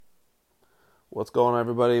What's going on,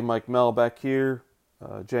 everybody? Mike Mel back here,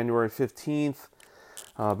 January 15th.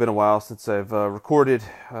 Been a while since I've recorded,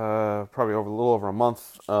 probably over a little over a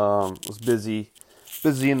month. Was busy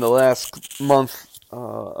in the last month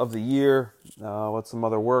of the year with some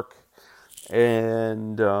other work.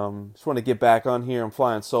 And just want to get back on here. I'm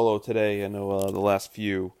flying solo today. I know the last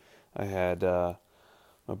few I had my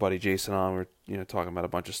buddy Jason on. We're talking about a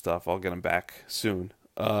bunch of stuff. I'll get him back soon.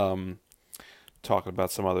 Talking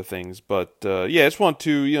about some other things, but I just want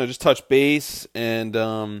to just touch base and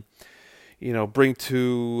bring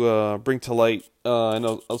to light. I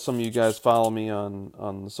know some of you guys follow me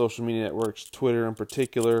on the social media networks, Twitter in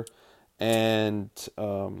particular, and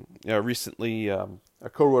recently I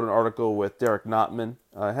co-wrote an article with Derek Notman.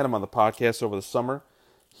 I had him on the podcast over the summer.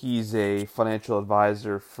 He's a financial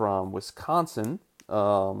advisor from Wisconsin.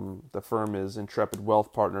 The firm is Intrepid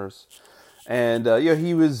Wealth Partners, and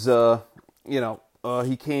he was.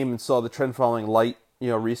 He came and saw the Trend Following Light,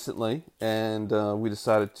 recently, and we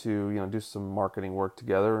decided to, do some marketing work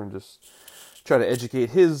together and just try to educate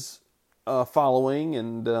his following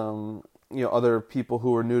and, other people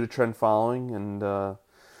who are new to trend following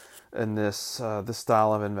and this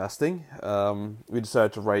style of investing. We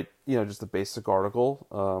decided to write, just a basic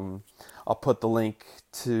article. I'll put the link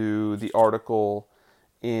to the article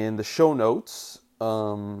in the show notes.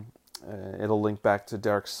 It'll link back to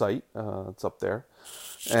Derek's site. It's up there.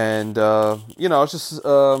 And, it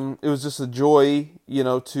was just a joy,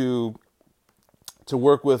 to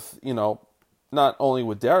work with, not only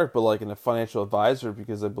with Derek, but like in a financial advisor,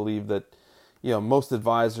 because I believe that, most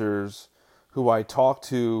advisors who I talk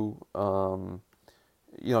to,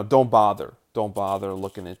 don't bother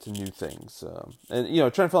looking into new things.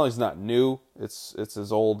 Trend following is not new. It's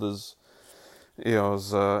as old as,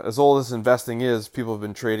 as old as investing is. People have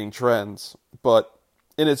been trading trends, but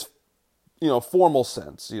in its formal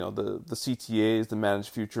sense, the CTAs, the managed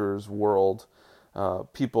futures world,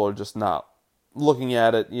 people are just not looking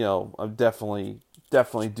at it.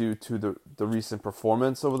 Definitely due to the recent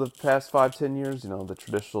performance over the past 5-10 years. The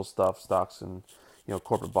traditional stuff, stocks and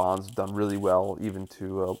corporate bonds have done really well. Even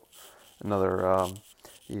to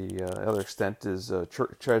the other extent is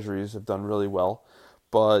treasuries have done really well,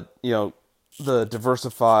 but the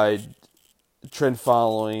diversified trend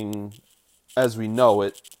following as we know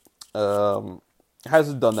it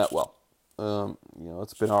hasn't done that well.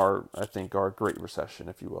 It's been our Great Recession,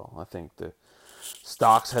 if you will. I think the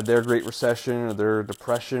stocks had their Great Recession or their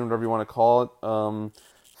depression, whatever you want to call it,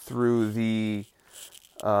 through the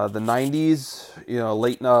 90s,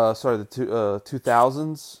 the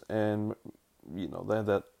 2000s, and they had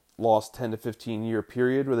that lost 10 to 15 year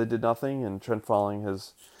period where they did nothing, and trend following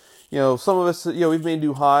has, some of us, we've made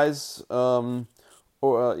new highs, say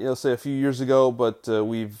a few years ago, but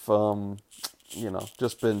we've,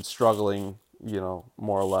 just been struggling,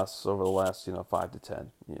 more or less over the last, 5 to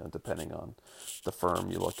 10, depending on the firm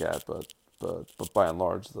you look at, but by and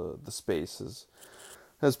large, the space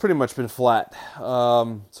has pretty much been flat.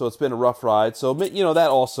 So it's been a rough ride. So, that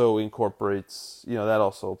also incorporates, that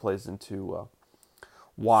also plays into,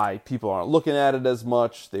 why people aren't looking at it as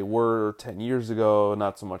much. They were 10 years ago,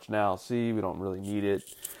 not so much now. See, we don't really need it.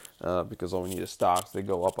 Because all we need is stocks. They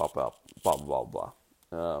go up, blah, blah, blah.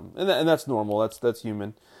 And that's normal. That's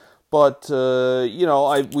human. But,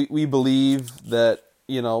 we believe that,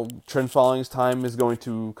 trend following's time is going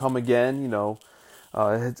to come again.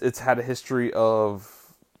 It's had a history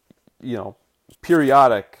of,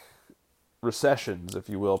 periodic recessions, if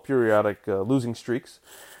you will, periodic losing streaks.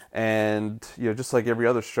 And, just like every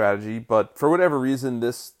other strategy. But for whatever reason,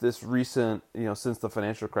 this recent, since the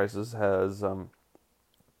financial crisis has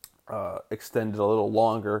extended a little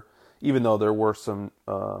longer, even though there were some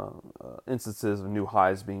instances of new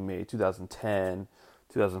highs being made, 2010,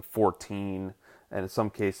 2014, and in some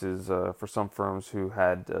cases, for some firms who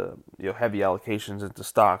had heavy allocations into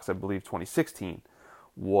stocks, I believe 2016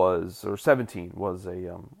 or 17 was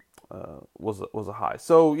a high.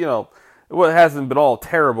 So it hasn't been all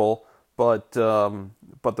terrible, but the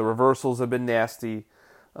reversals have been nasty,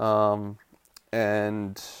 and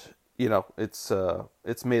it's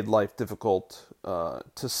made life difficult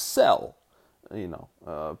to sell,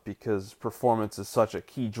 because performance is such a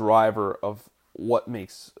key driver of what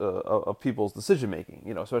makes of people's decision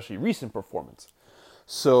making, especially recent performance.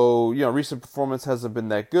 So, recent performance hasn't been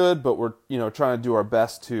that good, but we're, trying to do our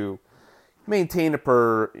best to maintain a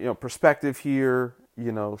perspective here,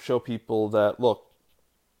 show people that, look,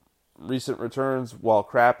 recent returns, while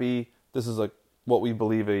crappy, this is what we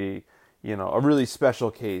believe a really special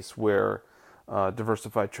case where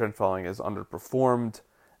diversified trend following has underperformed,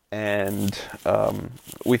 And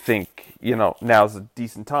we think, now's a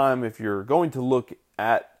decent time if you're going to look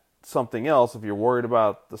at something else. If you're worried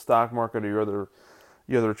about the stock market or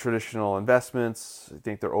your other traditional investments, I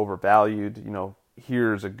think they're overvalued.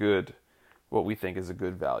 Here's what we think is a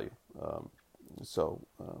good value. So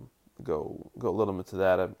go a little into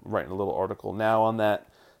that. I'm writing a little article now on that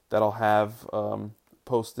I'll have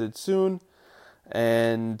posted soon.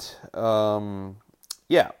 And so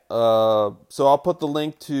I'll put the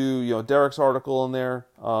link to Derek's article in there.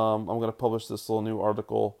 I'm going to publish this little new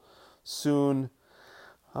article soon,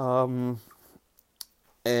 and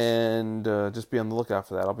just be on the lookout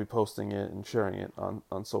for that. I'll be posting it and sharing it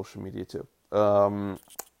on social media too.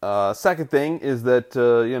 Second thing is that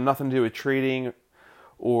nothing to do with trading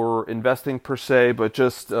or investing per se, but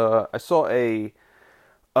just I saw a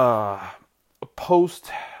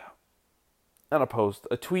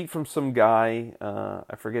tweet from some guy.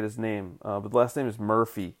 I forget his name, but the last name is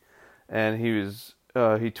Murphy, and he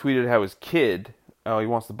tweeted how his kid, he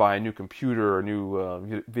wants to buy a new computer or a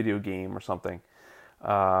new video game or something.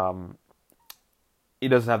 He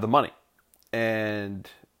doesn't have the money, and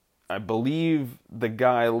I believe the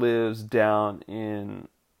guy lives down in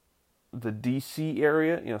the DC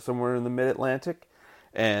area, somewhere in the Mid-Atlantic,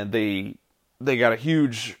 and they got a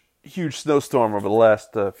huge snowstorm over the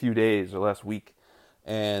last few days or last week,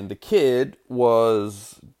 and the kid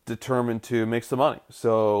was determined to make some money.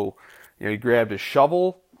 So he grabbed his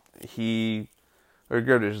shovel. He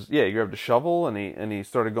grabbed a shovel and he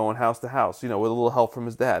started going house to house. With a little help from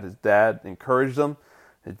his dad. His dad encouraged him.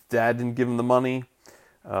 His dad didn't give him the money.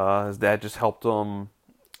 His dad just helped him.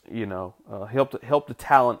 Helped the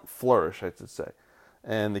talent flourish, I should say.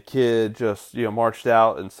 And the kid just, marched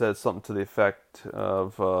out and said something to the effect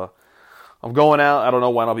of, I'm going out, I don't know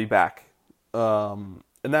when I'll be back. And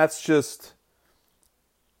that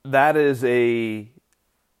is a,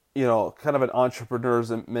 kind of an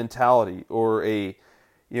entrepreneur's mentality, or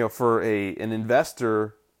for an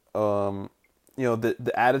investor,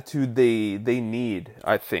 the attitude they need,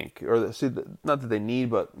 I think, or not that they need,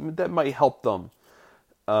 but that might help them,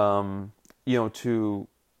 to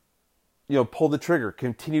pull the trigger,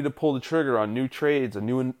 continue to pull the trigger on new trades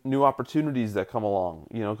and new opportunities that come along,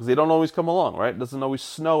 because they don't always come along, right? It doesn't always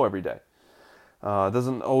snow every day. There's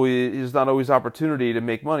not always opportunity to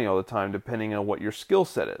make money all the time, depending on what your skill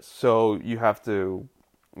set is. So you have to,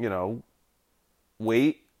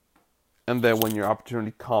 wait, and then when your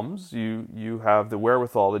opportunity comes, you have the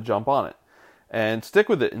wherewithal to jump on it and stick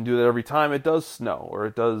with it and do that every time it does snow or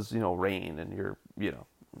it does, rain, and you're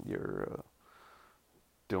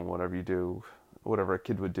doing whatever you do, whatever a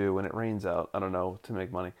kid would do when it rains out, I don't know, to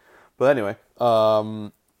make money. But anyway,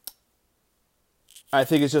 I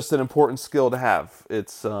think it's just an important skill to have.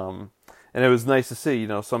 It's, and it was nice to see,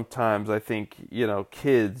 sometimes I think,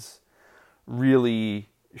 kids really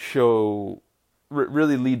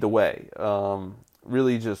really lead the way,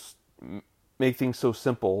 really just make things so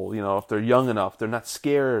simple. If they're young enough, they're not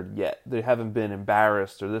scared yet. They haven't been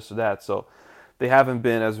embarrassed or this or that. So they haven't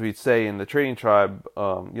been, as we'd say in the trading tribe,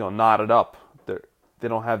 knotted up. They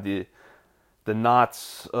don't have the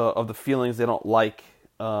knots of the feelings they don't like,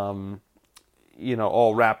 all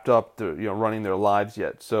wrapped up, running their lives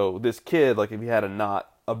yet. So this kid, like, if he had a knot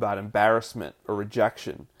about embarrassment or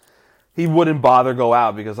rejection, he wouldn't bother go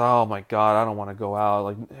out because, oh my God, I don't want to go out.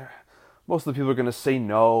 Like, most of the people are going to say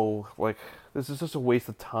no. Like, this is just a waste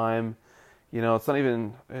of time. It's not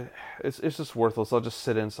even, it's just worthless. I'll just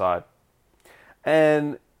sit inside.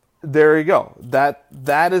 And there you go. That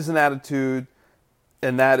is an attitude,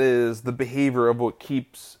 and that is the behavior of what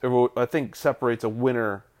I think separates a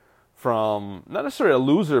winner from not necessarily a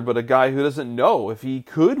loser, but a guy who doesn't know if he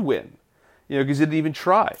could win, because he didn't even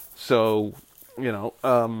try. So,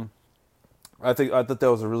 I thought that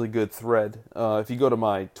was a really good thread. If you go to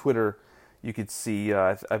my Twitter, you could see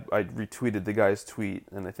I retweeted the guy's tweet,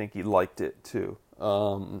 and I think he liked it too.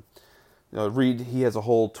 He has a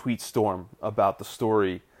whole tweet storm about the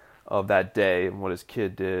story of that day and what his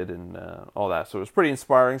kid did and all that. So it was pretty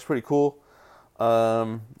inspiring. It's pretty cool.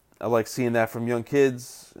 I like seeing that from young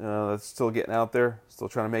kids that's still getting out there, still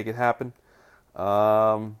trying to make it happen.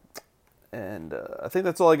 And I think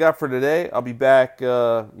that's all I got for today. I'll be back,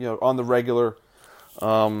 on the regular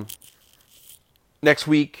next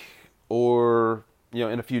week or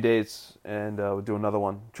in a few days, and we'll do another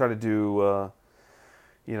one. Try to do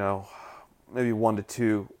maybe one to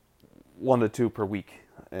two per week,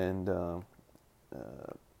 and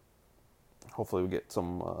hopefully we get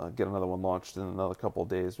another one launched in another couple of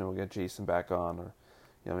days. Maybe we'll get Jason back on, or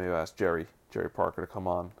maybe ask Jerry Parker to come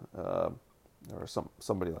on, or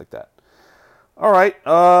somebody like that. All right.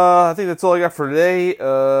 I think that's all I got for today.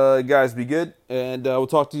 Guys, be good, and we'll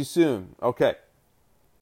talk to you soon. Okay.